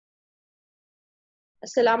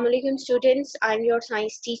Assalamu alaikum students, I'm your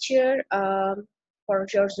science teacher for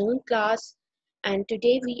your Zoom class, and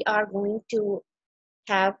today we are going to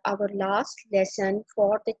have our last lesson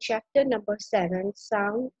for the chapter number 7,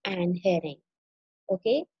 sound and hearing.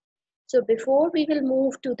 Okay, so before we will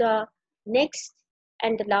move to the next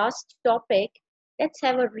and the last topic, let's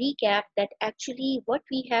have a recap that actually what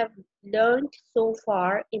we have learned so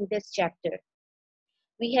far in this chapter.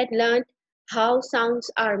 We had learned how sounds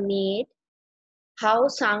are made, how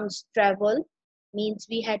sounds travel, means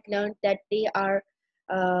we had learned that they are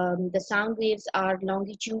the sound waves are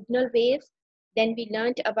longitudinal waves. Then we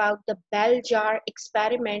learned about the bell jar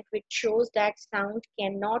experiment, which shows that sound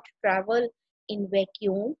cannot travel in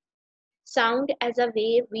vacuum. Sound as a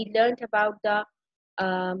wave, we learned about the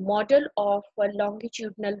model of a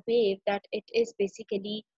longitudinal wave, that it is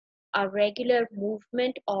basically a regular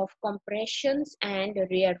movement of compressions and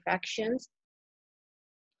rarefactions.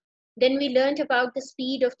 Then we learned about the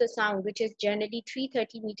speed of the sound, which is generally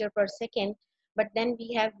 330 meter per second. But then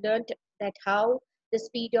we have learned that how the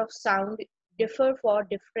speed of sound differ for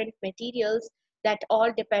different materials. That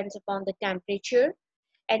all depends upon the temperature.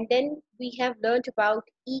 And then we have learned about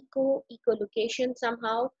echolocation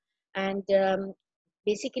somehow. And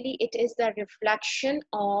basically it is the reflection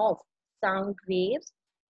of sound waves.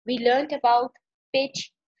 We learned about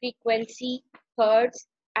pitch, frequency, hertz,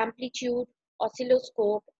 amplitude,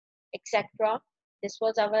 oscilloscope, etc. This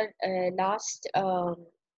was our last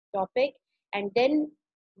topic. And then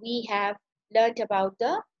we have learned about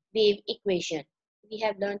the wave equation. We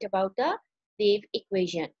have learned about the wave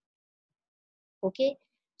equation. Okay.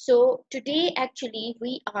 So today actually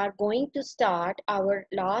we are going to start our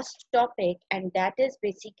last topic, and that is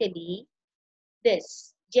basically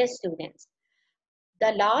this. Yes, students.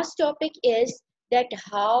 The last topic is that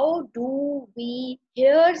how do we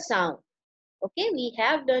hear sound? Okay, we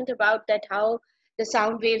have learned about that how the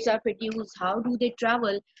sound waves are produced, how do they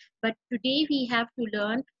travel, but today we have to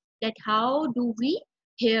learn that how do we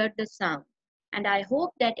hear the sound. And I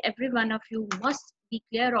hope that every one of you must be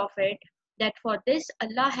clear of it, that for this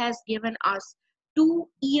Allah has given us 2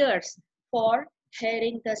 ears for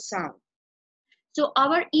hearing the sound. So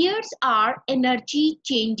our ears are energy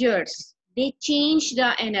changers. They change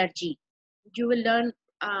the energy. You will learn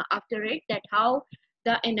after it that how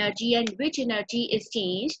the energy and which energy is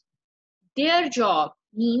changed. Their job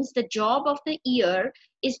means the job of the ear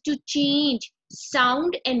is to change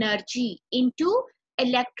sound energy into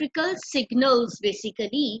electrical signals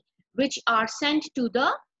basically, which are sent to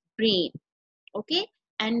the brain. Okay,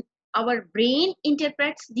 and our brain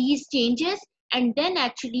interprets these changes, and then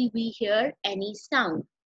actually we hear any sound.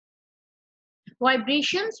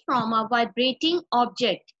 Vibrations from a vibrating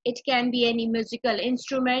object, it can be any musical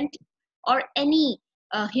instrument or any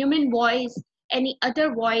human voice, any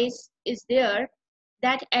other voice is there,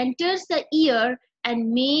 that enters the ear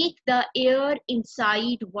and make the air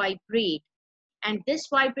inside vibrate. And this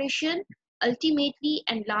vibration ultimately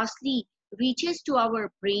and lastly reaches to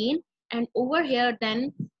our brain, and over here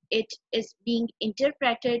then it is being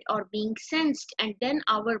interpreted or being sensed, and then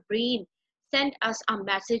our brain send us a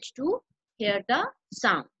message to hear the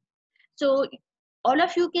sound. So all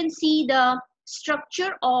of you can see the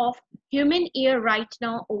structure of human ear right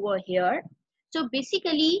now over here. So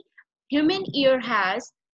basically human ear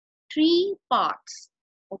has 3 parts.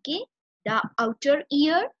 Okay, the outer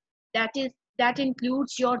ear, that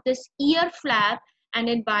includes your this ear flap, and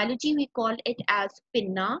in biology we call it as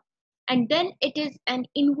pinna. And then it is an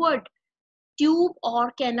inward tube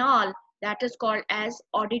or canal, that is called as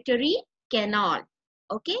auditory canal.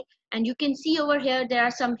 Okay, and you can see over here there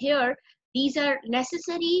are some here. These are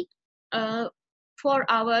necessary for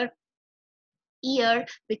our ear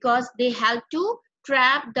because they help to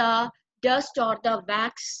trap the dust or the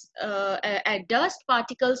wax dust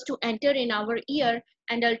particles to enter in our ear,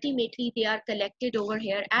 and ultimately they are collected over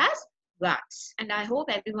here as wax. And I hope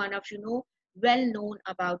every one of you know well known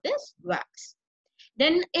about this wax.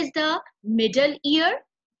 Then is the middle ear,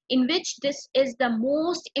 in which this is the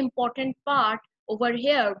most important part over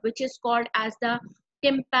here, which is called as the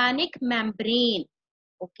tympanic membrane.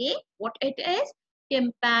 Okay, what it is?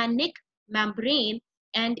 Tympanic membrane,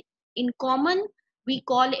 and in common we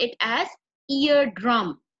call it as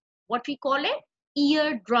eardrum. What we call it?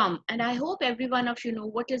 Eardrum. And I hope every one of you know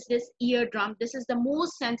what is this eardrum. This is the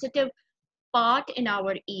most sensitive part in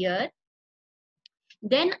our ear.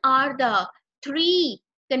 Then are the 3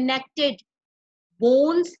 connected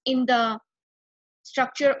bones in the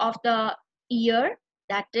structure of the ear,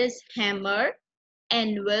 that is hammer,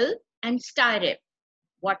 anvil, and stirrup.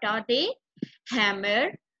 What are they?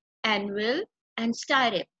 Hammer, anvil, and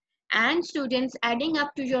stirrup. And students, adding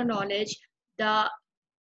up to your knowledge, the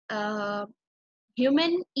uh,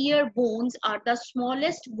 human ear bones are the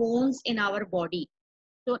smallest bones in our body.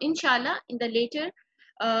 So inshallah, in the later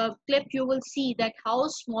clip, you will see that how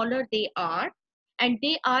smaller they are, and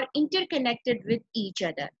they are interconnected with each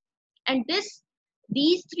other. And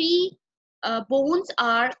these three bones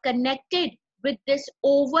are connected with this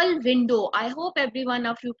oval window. I hope every one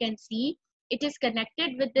of you can see it is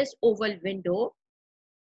connected with this oval window,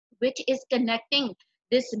 which is connecting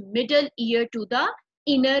this middle ear to the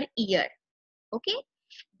inner ear. Okay,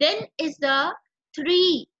 then is the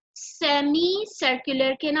three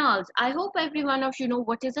semicircular canals. I hope every one of you know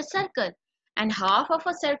what is a circle, and half of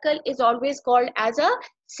a circle is always called as a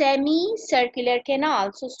semicircular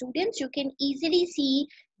canal. So students, you can easily see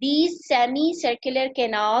these semicircular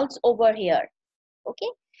canals over here.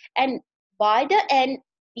 Okay, and by the end,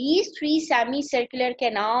 these three semicircular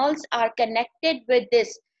canals are connected with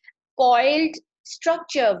this coiled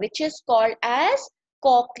structure, which is called as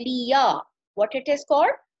cochlea. What it is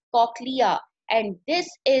called? Cochlea. And this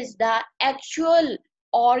is the actual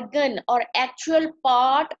organ or actual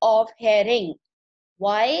part of hearing.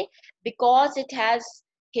 Why? Because it has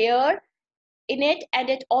hair in it, and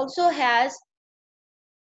it also has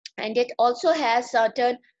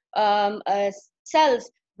certain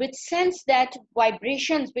cells which sense that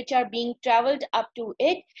vibrations which are being traveled up to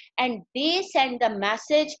it, and they send the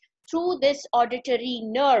message through this auditory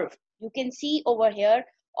nerve. You can see over here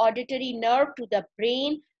auditory nerve to the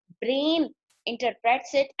brain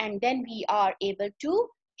interprets it, and then we are able to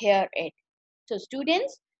hear it. So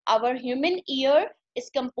students, our human ear is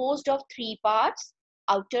composed of three parts: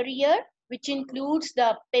 outer ear, which includes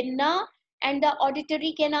the pinna and the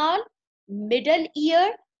auditory canal; middle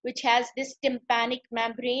ear, which has this tympanic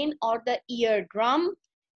membrane or the eardrum;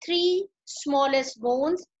 three smallest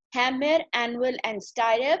bones, hammer, anvil, and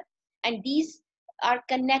stirrup, and these are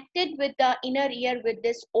connected with the inner ear with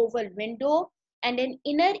this oval window. And in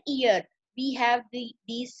inner ear, we have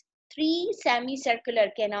these three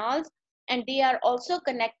semicircular canals, and they are also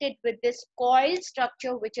connected with this coiled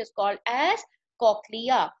structure which is called as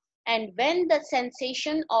cochlea. And when the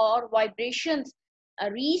sensation or vibrations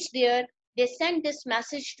reach there, they send this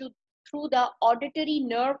message through the auditory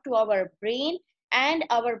nerve to our brain, and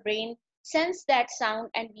our brain sense that sound,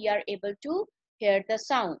 and we are able to hear the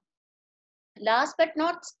sound. Last but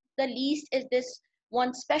not the least is this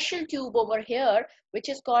one special tube over here, which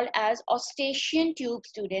is called as eustachian tube,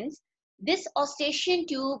 students. This eustachian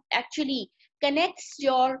tube actually connects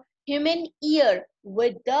your human ear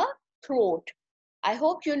with the throat. I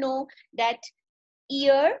hope you know that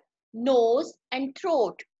ear, nose, and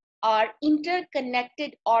throat are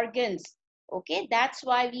interconnected organs. Okay, that's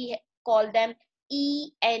why we call them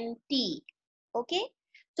ENT. Okay,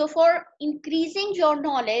 so for increasing your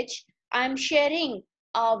knowledge, I'm sharing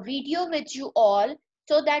a video with you all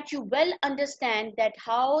so that you well understand that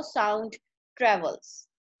how sound travels.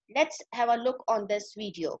 Let's have a look on this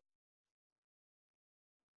video.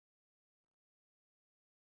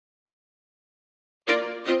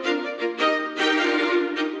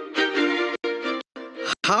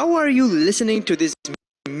 How are you listening to this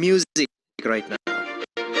music right now?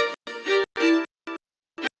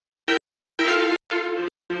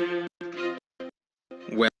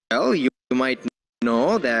 Well, you might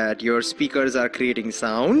know that your speakers are creating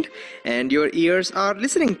sound and your ears are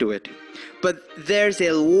listening to it. But there's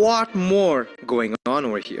a lot more going on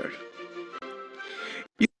over here.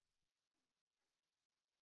 You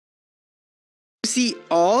see,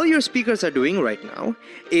 all your speakers are doing right now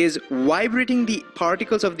is vibrating the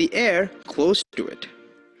particles of the air close to it.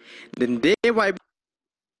 Then they vibrate.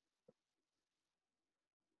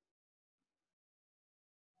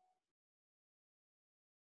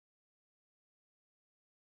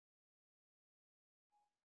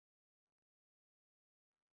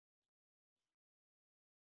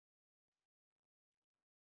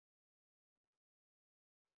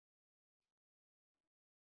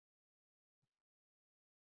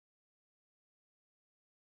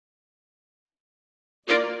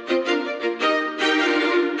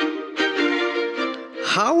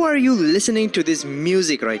 How are you listening to this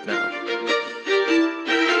music right now?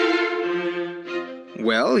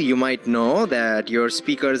 Well, you might know that your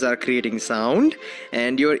speakers are creating sound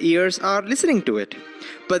and your ears are listening to it.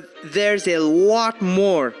 But there's a lot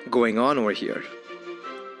more going on over here.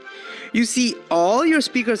 You see, all your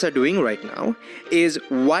speakers are doing right now is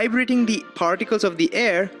vibrating the particles of the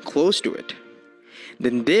air close to it.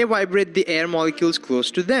 Then they vibrate the air molecules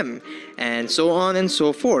close to them, and so on and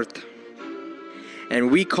so forth. And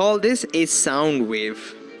we call this a sound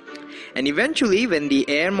wave. And eventually, when the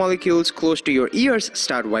air molecules close to your ears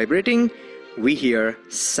start vibrating, we hear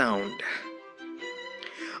sound.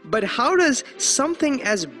 But how does something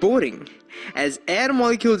as boring as air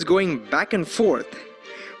molecules going back and forth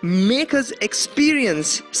make us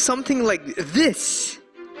experience something like this?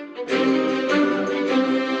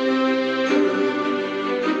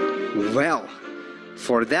 Well,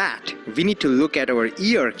 for that, we need to look at our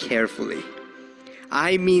ear carefully.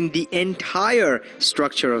 I mean the entire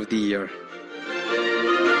structure of the ear.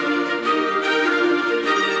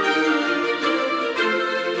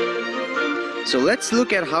 So let's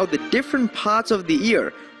look at how the different parts of the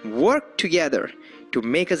ear work together to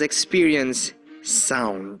make us experience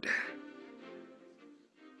sound.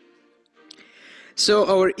 So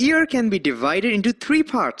our ear can be divided into three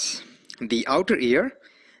parts: the outer ear,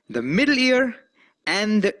 the middle ear,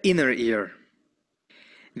 and the inner ear.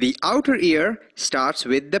 The outer ear starts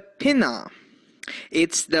with the pinna.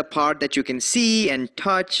 It's the part that you can see and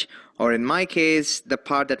touch, or in my case, the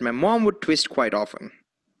part that my mom would twist quite often.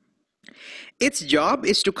 Its job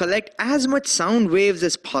is to collect as much sound waves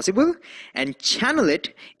as possible and channel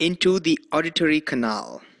it into the auditory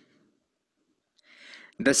canal.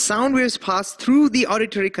 The sound waves pass through the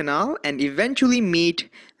auditory canal and eventually meet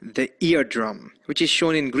the eardrum, which is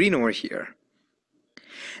shown in green over here.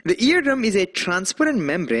 The eardrum is a transparent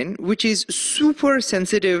membrane which is super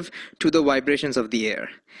sensitive to the vibrations of the air.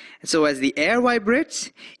 So as the air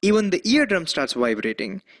vibrates, even the eardrum starts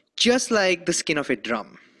vibrating, just like the skin of a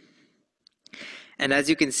drum. And as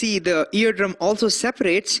you can see, the eardrum also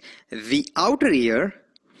separates the outer ear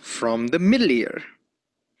from the middle ear.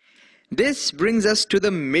 This brings us to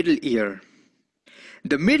the middle ear.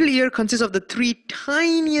 The middle ear consists of the three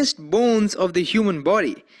tiniest bones of the human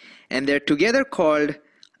body, and they're together called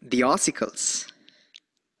the ossicles.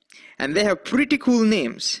 And they have pretty cool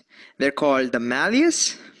names. They're called the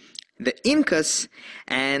malleus, the incus,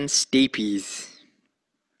 and stapes.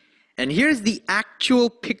 And here's the actual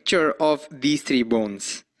picture of these three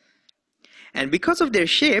bones. And because of their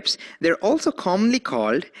shapes, they're also commonly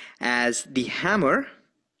called as the hammer,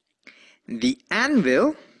 the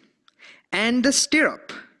anvil, and the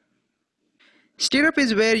stirrup. Stirrup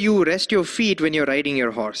is where you rest your feet when you're riding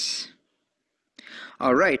your horse.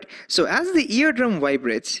 Alright, so as the eardrum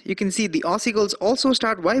vibrates, you can see the ossicles also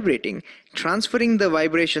start vibrating, transferring the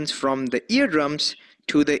vibrations from the eardrums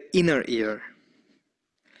to the inner ear.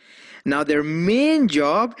 Now their main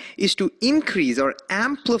job is to increase or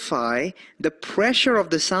amplify the pressure of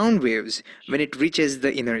the sound waves when it reaches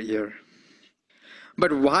the inner ear.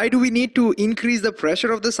 But why do we need to increase the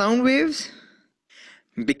pressure of the sound waves?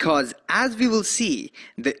 Because as we will see,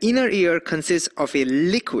 the inner ear consists of a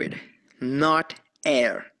liquid, not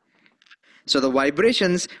air. So the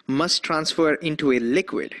vibrations must transfer into a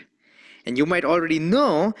liquid. And you might already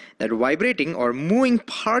know that vibrating or moving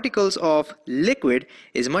particles of liquid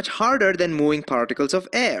is much harder than moving particles of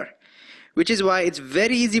air, which is why it's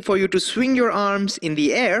very easy for you to swing your arms in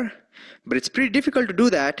the air, but it's pretty difficult to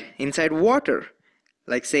do that inside water,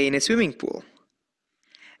 like say in a swimming pool.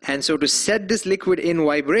 And so to set this liquid in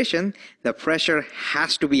vibration, the pressure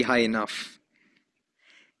has to be high enough.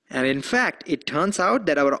 And in fact, it turns out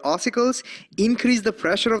that our ossicles increase the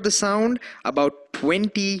pressure of the sound about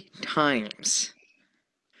 20 times.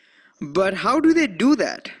 But how do they do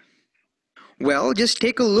that? Well, just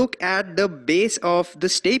take a look at the base of the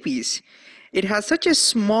stapes. It has such a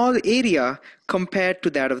small area compared to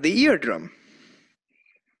that of the eardrum.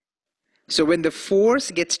 So when the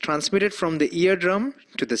force gets transmitted from the eardrum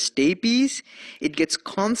to the stapes, it gets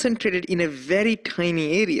concentrated in a very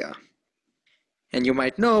tiny area. And you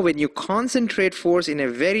might know when you concentrate force in a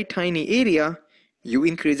very tiny area, you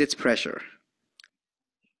increase its pressure.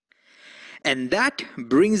 And that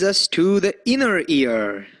brings us to the inner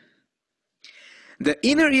ear. The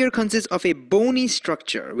inner ear consists of a bony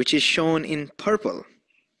structure, which is shown in purple.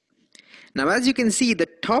 Now, as you can see, the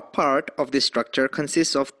top part of this structure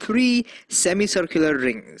consists of three semicircular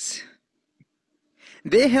rings.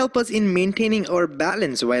 They help us in maintaining our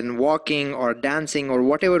balance when walking or dancing or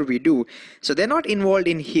whatever we do. So they're not involved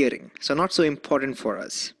in hearing, so not so important for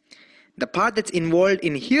us. The part that's involved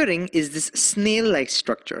in hearing is this snail-like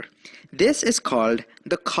structure. This is called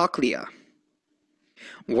the cochlea.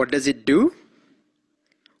 What does it do?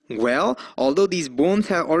 Well, although these bones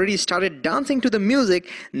have already started dancing to the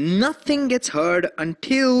music, nothing gets heard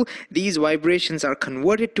until these vibrations are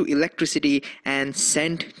converted to electricity and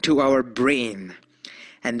sent to our brain.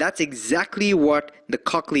 And that's exactly what the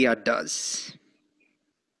cochlea does.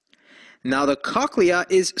 Now the cochlea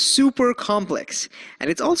is super complex, and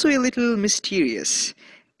it's also a little mysterious.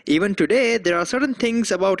 Even today, there are certain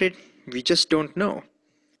things about it we just don't know.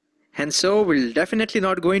 And so we'll definitely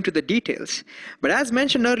not go into the details. But as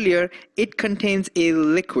mentioned earlier, it contains a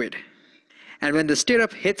liquid. And when the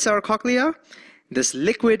stirrup hits our cochlea, this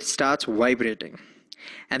liquid starts vibrating.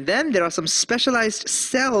 And then there are some specialized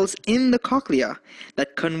cells in the cochlea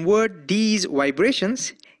that convert these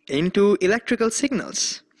vibrations into electrical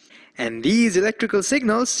signals. And these electrical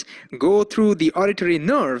signals go through the auditory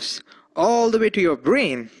nerves all the way to your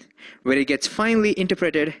brain, where it gets finally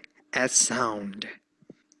interpreted as sound.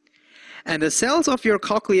 And the cells of your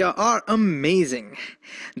cochlea are amazing.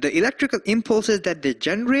 The electrical impulses that they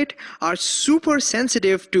generate are super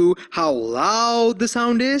sensitive to how loud the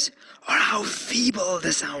sound is or how feeble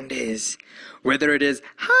the sound is, whether it is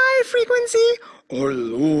high frequency or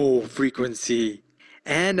low frequency.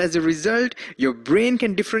 And as a result, your brain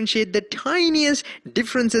can differentiate the tiniest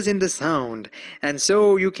differences in the sound. And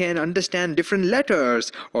so you can understand different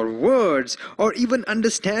letters or words or even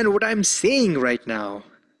understand what I'm saying right now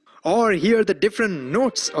or hear the different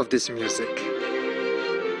notes of this music.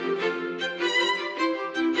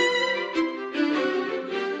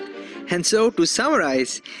 And so, to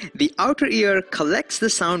summarize, the outer ear collects the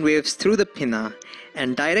sound waves through the pinna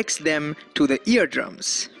and directs them to the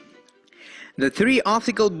eardrums. The three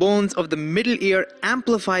optical bones of the middle ear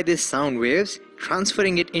amplify these sound waves,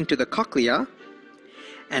 transferring it into the cochlea,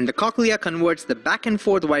 and the cochlea converts the back and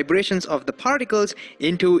forth vibrations of the particles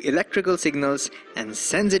into electrical signals and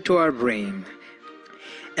sends it to our brain.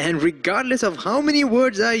 And regardless of how many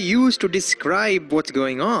words are used to describe what's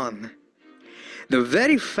going on, the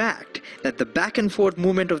very fact that the back and forth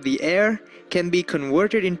movement of the air can be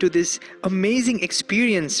converted into this amazing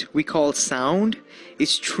experience we call sound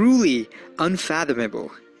is truly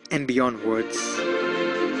unfathomable and beyond words.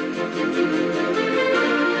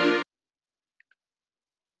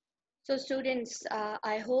 So students,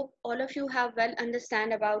 I hope all of you have well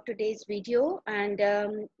understand about today's video, and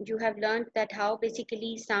you have learned that how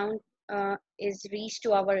basically sound is reached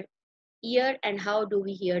to our ear and how do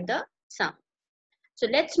we hear the sound. So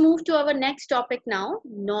let's move to our next topic now,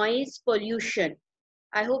 noise pollution.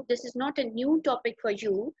 I hope this is not a new topic for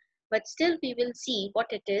you, but still we will see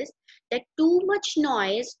what it is, that too much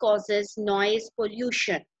noise causes noise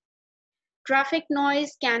pollution. Traffic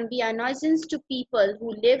noise can be a nuisance to people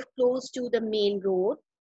who live close to the main road.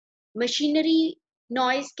 Machinery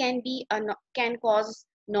noise can cause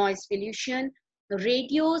noise pollution.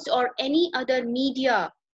 Radios or any other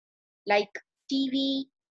media like TV,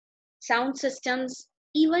 sound systems,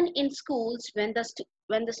 even in schools when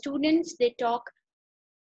the students they talk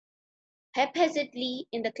haphazardly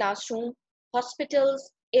in the classroom,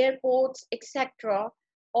 hospitals, airports, etc.,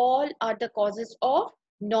 all are the causes of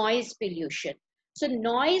noise pollution. So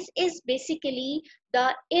noise is basically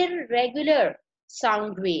the irregular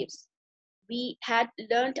sound waves. We had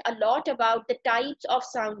learned a lot about the types of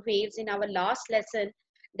sound waves in our last lesson,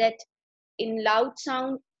 that in loud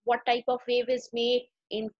sound what type of wave is made,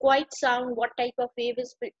 in quiet sound what type of wave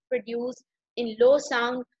is produced, in low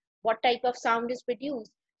sound what type of sound is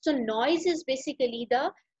produced. So noise is basically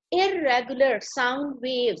the irregular sound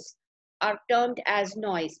waves are termed as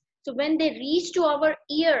noise. So when they reach to our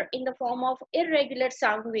ear in the form of irregular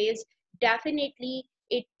sound waves, definitely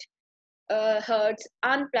it hurts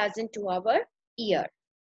unpleasant to our ear.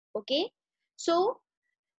 Okay, so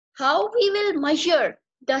how we will measure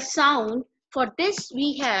the sound? For this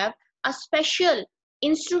we have a special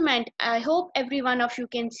instrument. I hope every one of you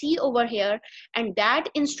can see over here, and that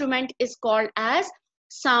instrument is called as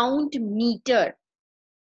sound meter.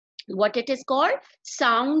 What it is called?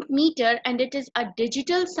 Sound meter. And it is a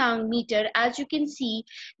digital sound meter. As you can see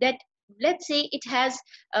that, let's say it has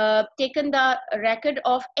taken the record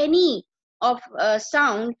of any of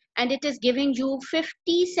sound, and it is giving you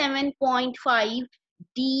 57.5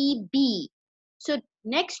 dB. So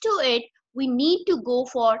next to it we need to go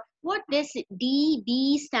for what this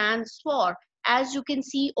dB stands for. As you can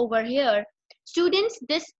see over here, students,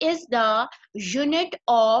 this is the unit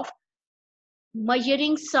of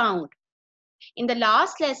measuring sound. In the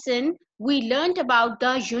last lesson, we learned about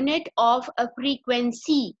the unit of a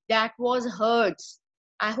frequency, that was hertz.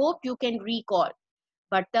 I hope you can recall.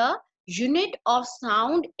 But the unit of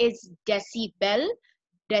sound is decibel,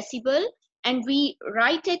 and we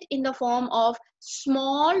write it in the form of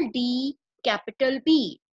small d, capital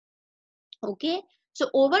B. Okay, so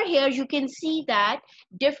over here you can see that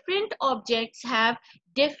different objects have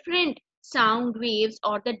different sound waves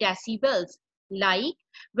or the decibels. Like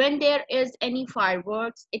when there is any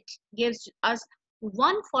fireworks, it gives us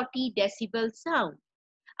 140 decibel sound.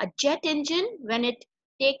 A jet engine, when it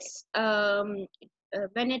takes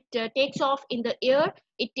takes off in the air,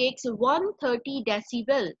 it takes 130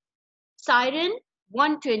 decibel. Siren,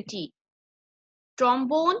 120.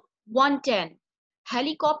 Trombone, 110.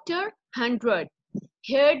 Helicopter, 100.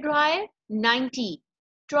 Hair dryer, 90,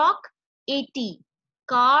 truck 80,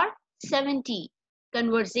 car 70,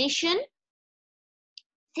 conversation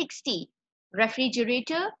 60,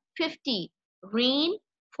 refrigerator 50, rain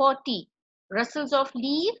 40, rustles of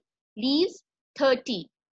leaves 30,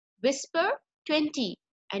 whisper 20,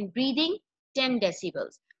 and breathing 10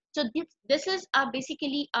 decibels. So this is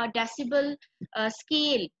basically a decibel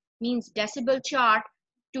scale, means decibel chart,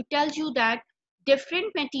 to tell you that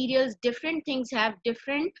different materials, different things have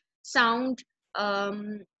different sound,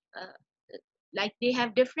 um, uh, like they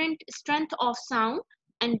have different strength of sound,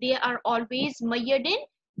 and they are always measured in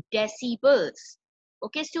decibels.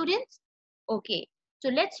 Okay, students? Okay, so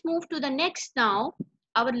let's move to the next now.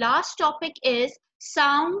 Our last topic is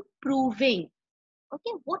sound proving.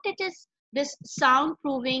 Okay, what it is, this sound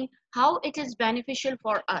proving, how it is beneficial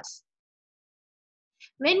for us.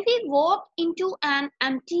 When we walk into an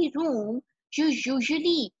empty room, you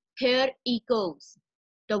usually hear echoes.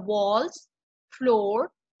 The walls,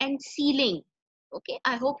 floor, and ceiling. Okay,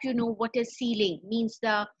 I hope you know what is ceiling, means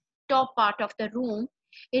the top part of the room.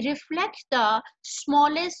 It reflects the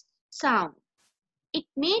smallest sound. It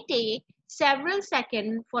may take several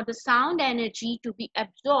seconds for the sound energy to be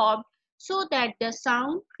absorbed so that the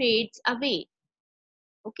sound fades away.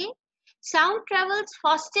 Okay, sound travels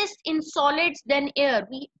fastest in solids than air.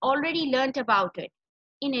 We already learnt about it.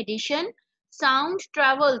 In addition, sound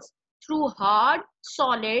travels through hard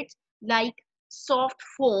solids like soft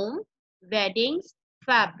foam, weddings,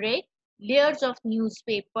 fabric, layers of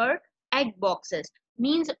newspaper, egg boxes.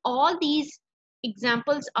 Means all these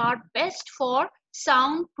examples are best for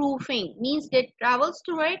soundproofing, means they travels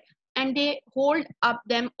through it and they hold up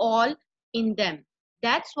them all in them.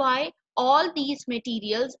 That's why all these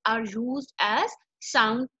materials are used as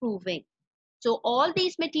soundproofing. So all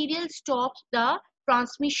these materials stop the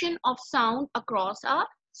transmission of sound across a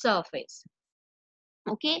surface.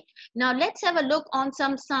 Okay, now let's have a look on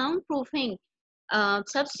some soundproofing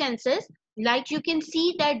substances. Like you can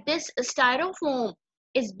see that this styrofoam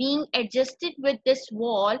is being adjusted with this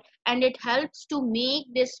wall, and it helps to make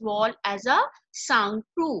this wall as a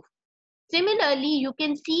soundproof. Similarly, you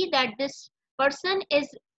can see that this person is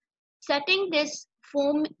setting this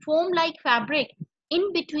foam like fabric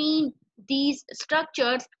in between these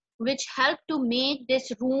structures, which help to make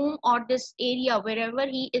this room or this area wherever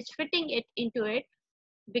he is fitting it into it,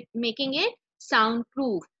 making it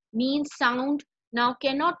soundproof, means sound now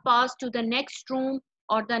cannot pass to the next room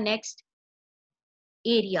or the next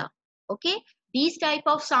area. Okay, these type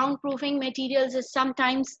of soundproofing materials is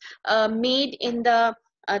sometimes made in the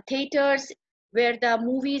theaters where the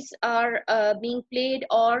movies are being played,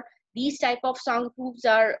 or these type of soundproofs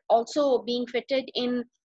are also being fitted in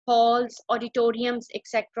halls, auditoriums,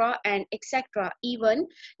 etc. and etc. Even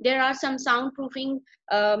there are some soundproofing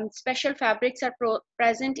special fabrics are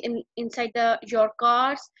present in inside the your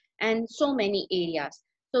cars and so many areas.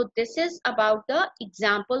 So this is about the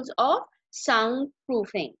examples of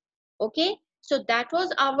soundproofing. Okay, so that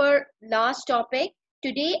was our last topic.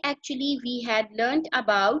 Today actually we had learned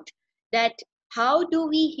about that how do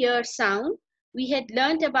we hear sound. We had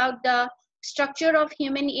learned about the structure of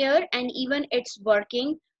human ear and even its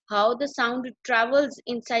working, how the sound travels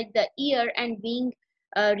inside the ear and being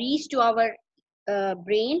reached to our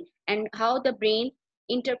brain, and how the brain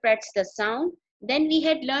interprets the sound. Then we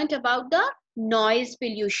had learned about the noise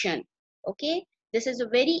pollution. Okay, this is a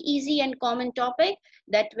very easy and common topic,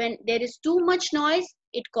 that when there is too much noise,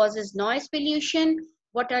 it causes noise pollution.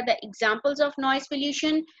 What are the examples of noise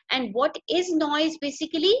pollution, and what is noise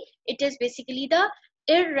basically? It is basically the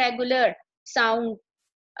irregular sound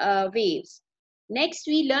waves. Next,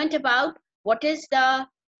 we learned about what is the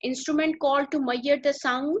instrument called to measure the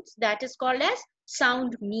sounds, that is called as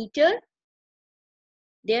sound meter.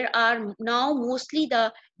 There are now mostly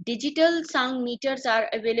the digital sound meters are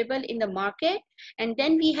available in the market. And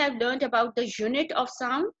then we have learned about the unit of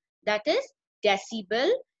sound, that is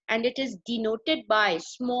decibel, and it is denoted by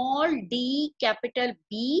small d, capital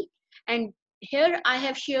B. And here I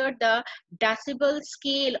have shared the decibel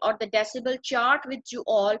scale or the decibel chart with you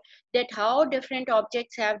all, that how different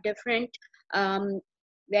objects have different um,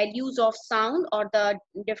 values of sound or the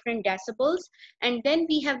different decibels. And then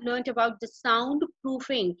we have learned about the sound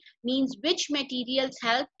proofing, means which materials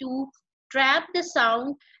help to trap the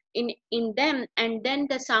sound in them, and then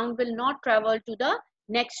the sound will not travel to the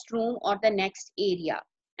next room or the next area.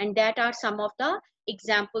 And that are some of the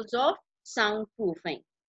examples of soundproofing.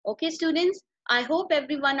 Okay, students, I hope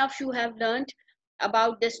every one of you have learned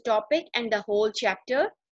about this topic and the whole chapter.